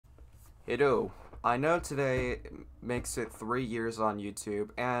Hello. I know today makes it 3 years on YouTube,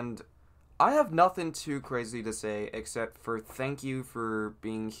 and I have nothing too crazy to say except for thank you for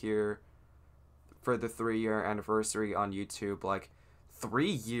being here for the 3 year anniversary on YouTube. Like, 3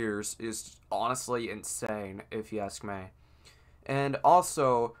 years is honestly insane, if you ask me. And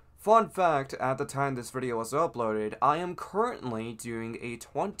also, fun fact, at the time this video was uploaded, I am currently doing a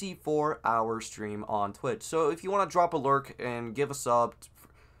 24-hour stream on Twitch. So if you want to drop a lurk and give a sub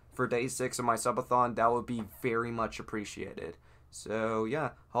for day 6 of my subathon, that would be very much appreciated. So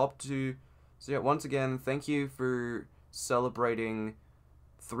yeah, once again, thank you for celebrating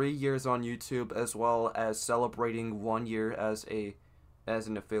 3 years on YouTube as well as celebrating 1 year as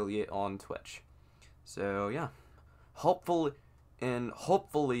an affiliate on Twitch. So yeah, hopefully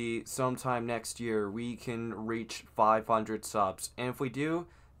hopefully sometime next year we can reach 500 subs. And if we do,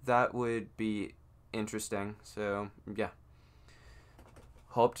 that would be interesting. So yeah.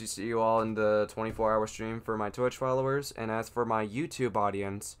 Hope to see you all in the 24-hour stream for my Twitch followers. And as for my YouTube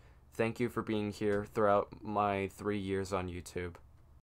audience, thank you for being here throughout my 3 years on YouTube.